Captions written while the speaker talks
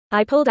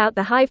I pulled out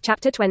the Hive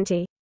Chapter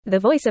 20. The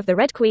voice of the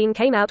Red Queen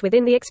came out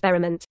within the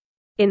experiment.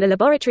 In the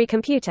laboratory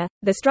computer,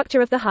 the structure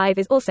of the hive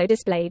is also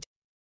displayed,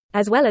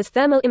 as well as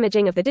thermal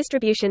imaging of the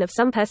distribution of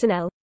some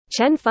personnel.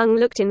 Chen Feng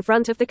looked in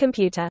front of the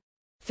computer.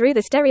 Through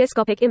the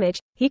stereoscopic image,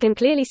 he can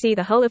clearly see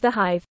the whole of the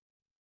hive.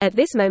 At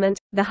this moment,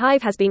 the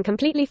hive has been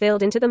completely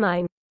filled into the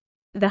mine.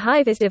 The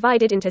hive is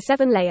divided into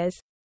 7 layers.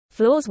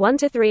 Floors 1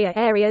 to 3 are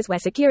areas where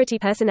security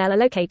personnel are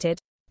located,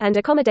 and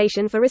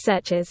accommodation for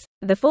researchers.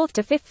 The 4th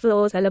to 5th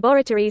floors are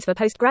laboratories for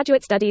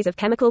postgraduate studies of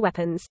chemical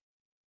weapons.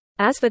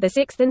 As for the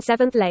 6th and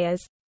 7th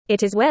layers,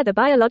 it is where the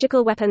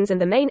biological weapons and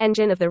the main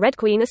engine of the Red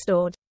Queen are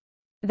stored.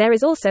 There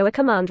is also a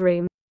command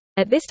room.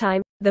 At this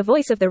time, the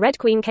voice of the Red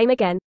Queen came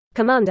again.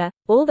 Commander,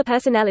 all the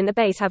personnel in the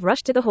base have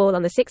rushed to the hall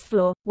on the 6th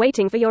floor,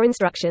 waiting for your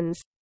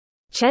instructions.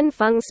 Chen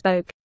Feng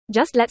spoke.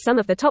 Just let some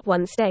of the top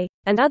ones stay,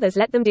 and others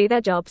let them do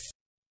their jobs.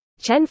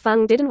 Chen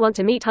Feng didn't want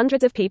to meet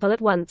hundreds of people at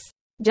once.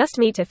 Just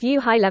meet a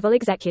few high-level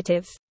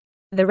executives.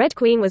 The Red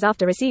Queen was,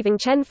 after receiving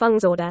Chen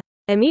Feng's order,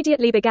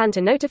 immediately began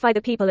to notify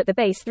the people at the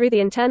base through the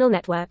internal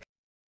network.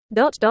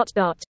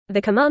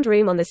 The command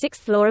room on the 6th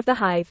floor of the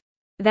hive.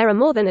 There are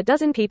more than a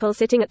dozen people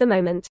sitting at the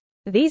moment.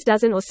 These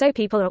dozen or so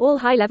people are all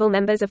high-level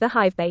members of the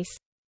Hive Base.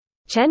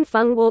 Chen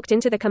Feng walked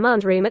into the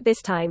command room at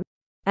this time.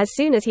 As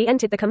soon as he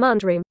entered the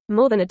command room,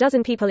 more than a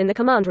dozen people in the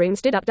command room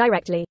stood up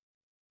directly.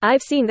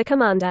 I've seen the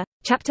commander.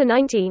 Chapter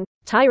 19.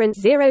 Tyrant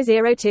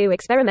 002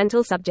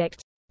 Experimental Subject.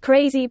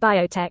 Crazy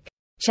Biotech.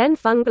 Chen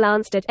Feng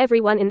glanced at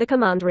everyone in the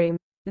command room.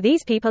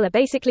 These people are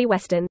basically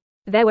Western.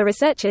 There were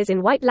researchers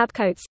in white lab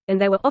coats, and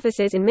there were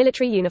officers in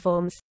military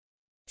uniforms.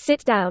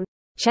 Sit down.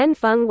 Chen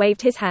Feng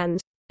waved his hand.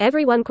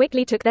 Everyone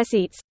quickly took their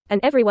seats, and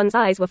everyone's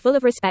eyes were full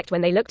of respect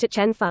when they looked at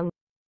Chen Feng.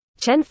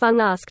 Chen Feng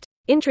asked,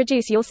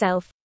 "Introduce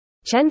yourself."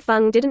 Chen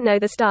Feng didn't know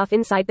the staff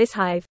inside this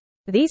hive.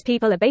 These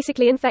people are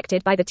basically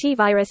infected by the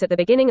T-virus at the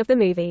beginning of the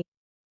movie.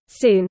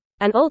 Soon,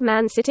 an old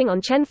man sitting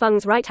on Chen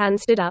Feng's right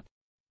hand stood up.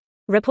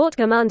 Report,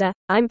 Commander,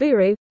 I'm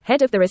Buru,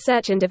 head of the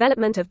research and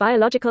development of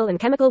biological and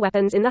chemical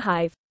weapons in the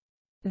hive.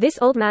 This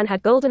old man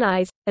had golden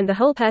eyes, and the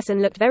whole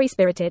person looked very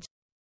spirited.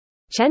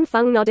 Chen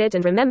Feng nodded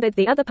and remembered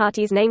the other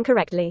party's name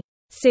correctly.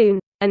 Soon,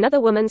 another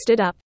woman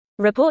stood up.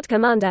 Report,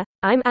 Commander,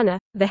 I'm Anna,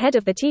 the head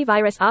of the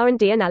T-virus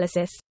R&D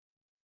analysis.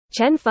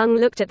 Chen Feng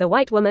looked at the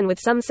white woman with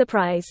some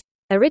surprise.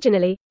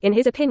 Originally, in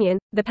his opinion,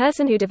 the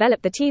person who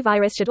developed the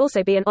T-virus should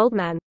also be an old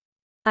man.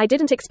 I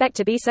didn't expect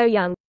to be so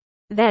young.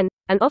 Then,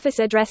 an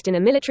officer dressed in a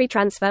military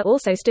transfer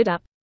also stood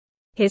up.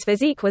 His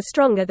physique was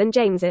stronger than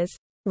James's.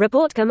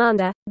 Report,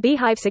 Commander,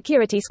 Beehive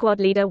Security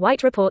Squad Leader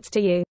White reports to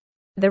you.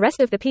 The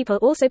rest of the people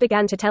also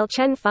began to tell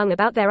Chen Feng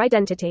about their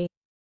identity.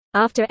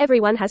 After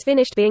everyone has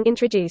finished being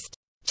introduced,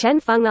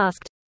 Chen Feng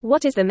asked,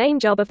 "What is the main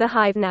job of the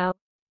hive now?"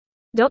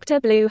 Dr.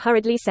 Blue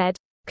hurriedly said,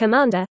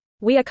 "Commander,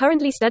 we are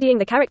currently studying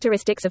the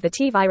characteristics of the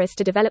T-virus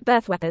to develop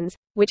birth weapons,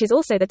 which is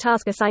also the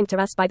task assigned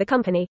to us by the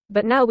company,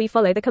 but now we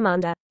follow the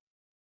commander.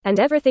 And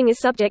everything is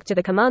subject to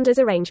the commander's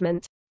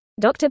arrangement."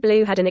 Dr.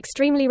 Blue had an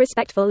extremely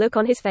respectful look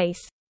on his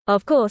face.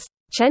 Of course,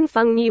 Chen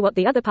Feng knew what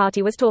the other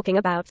party was talking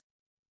about.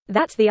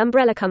 That's the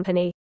umbrella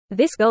company.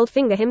 This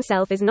Goldfinger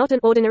himself is not an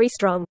ordinary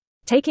strong.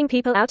 Taking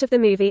people out of the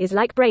movie is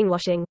like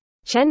brainwashing.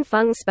 Chen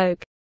Feng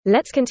spoke.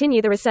 Let's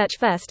continue the research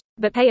first,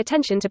 but pay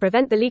attention to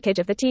prevent the leakage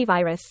of the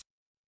T-virus.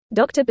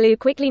 Dr. Blue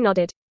quickly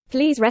nodded.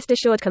 Please rest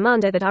assured,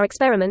 Commander, that our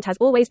experiment has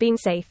always been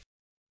safe.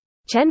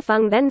 Chen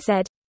Feng then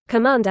said,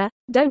 Commander,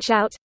 don't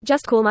shout,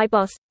 just call my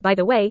boss. By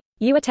the way,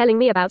 you were telling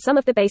me about some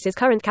of the base's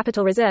current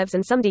capital reserves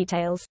and some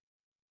details.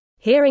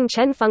 Hearing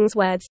Chen Feng's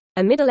words,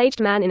 a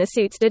middle-aged man in a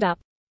suit stood up.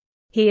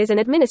 He is an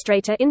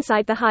administrator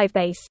inside the Hive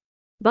Base.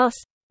 Boss,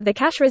 the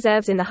cash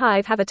reserves in the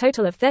Hive have a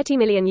total of $30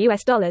 million.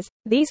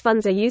 These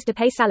funds are used to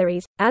pay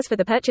salaries, as for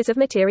the purchase of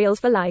materials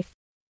for life.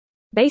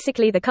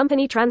 Basically, the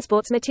company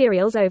transports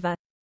materials over.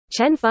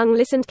 Chen Feng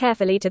listened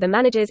carefully to the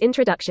manager's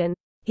introduction.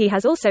 He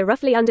has also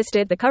roughly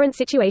understood the current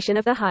situation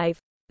of the Hive.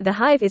 The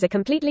Hive is a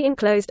completely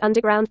enclosed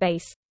underground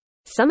base.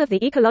 Some of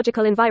the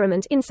ecological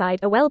environment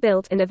inside are well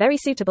built and are very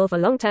suitable for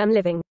long-term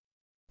living.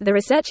 The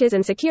researchers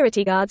and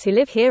security guards who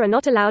live here are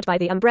not allowed by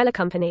the umbrella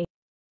company.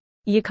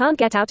 You can't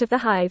get out of the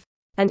Hive.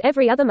 And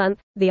every other month,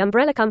 the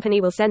umbrella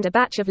company will send a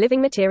batch of living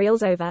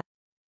materials over.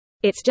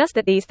 It's just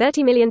that these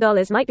 $30 million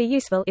might be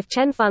useful if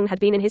Chen Feng had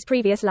been in his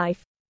previous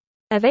life.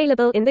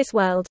 Available in this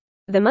world.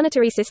 The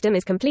monetary system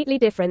is completely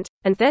different,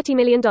 and $30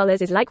 million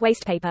is like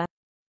waste paper.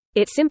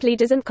 It simply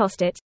doesn't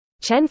cost it.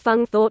 Chen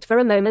Feng thought for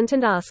a moment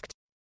and asked,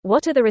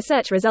 what are the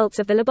research results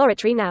of the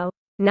laboratory now?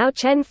 Now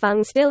Chen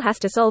Feng still has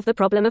to solve the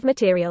problem of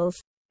materials.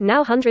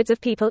 Now hundreds of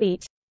people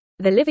eat.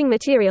 The living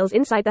materials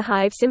inside the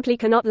hive simply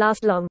cannot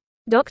last long.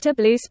 Dr.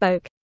 Blue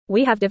spoke.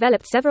 We have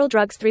developed several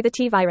drugs through the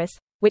T-virus,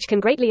 which can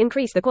greatly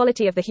increase the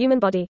quality of the human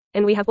body,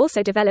 and we have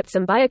also developed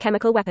some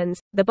biochemical weapons.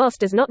 The boss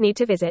does not need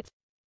to visit.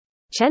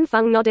 Chen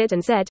Feng nodded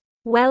and said,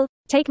 well,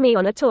 take me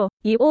on a tour,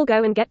 you all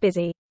go and get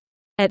busy.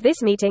 At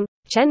this meeting,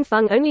 Chen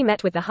Feng only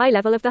met with the high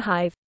level of the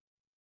hive.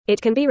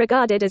 It can be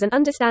regarded as an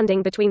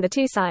understanding between the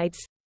two sides.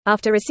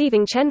 After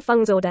receiving Chen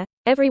Feng's order,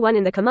 everyone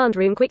in the command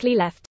room quickly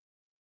left.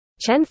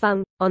 Chen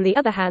Feng, on the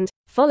other hand,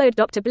 followed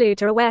Dr. Blue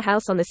to a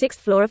warehouse on the 6th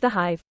floor of the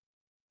Hive.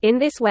 In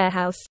this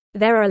warehouse,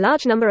 there are a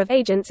large number of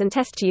agents and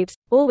test tubes,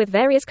 all with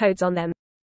various codes on them.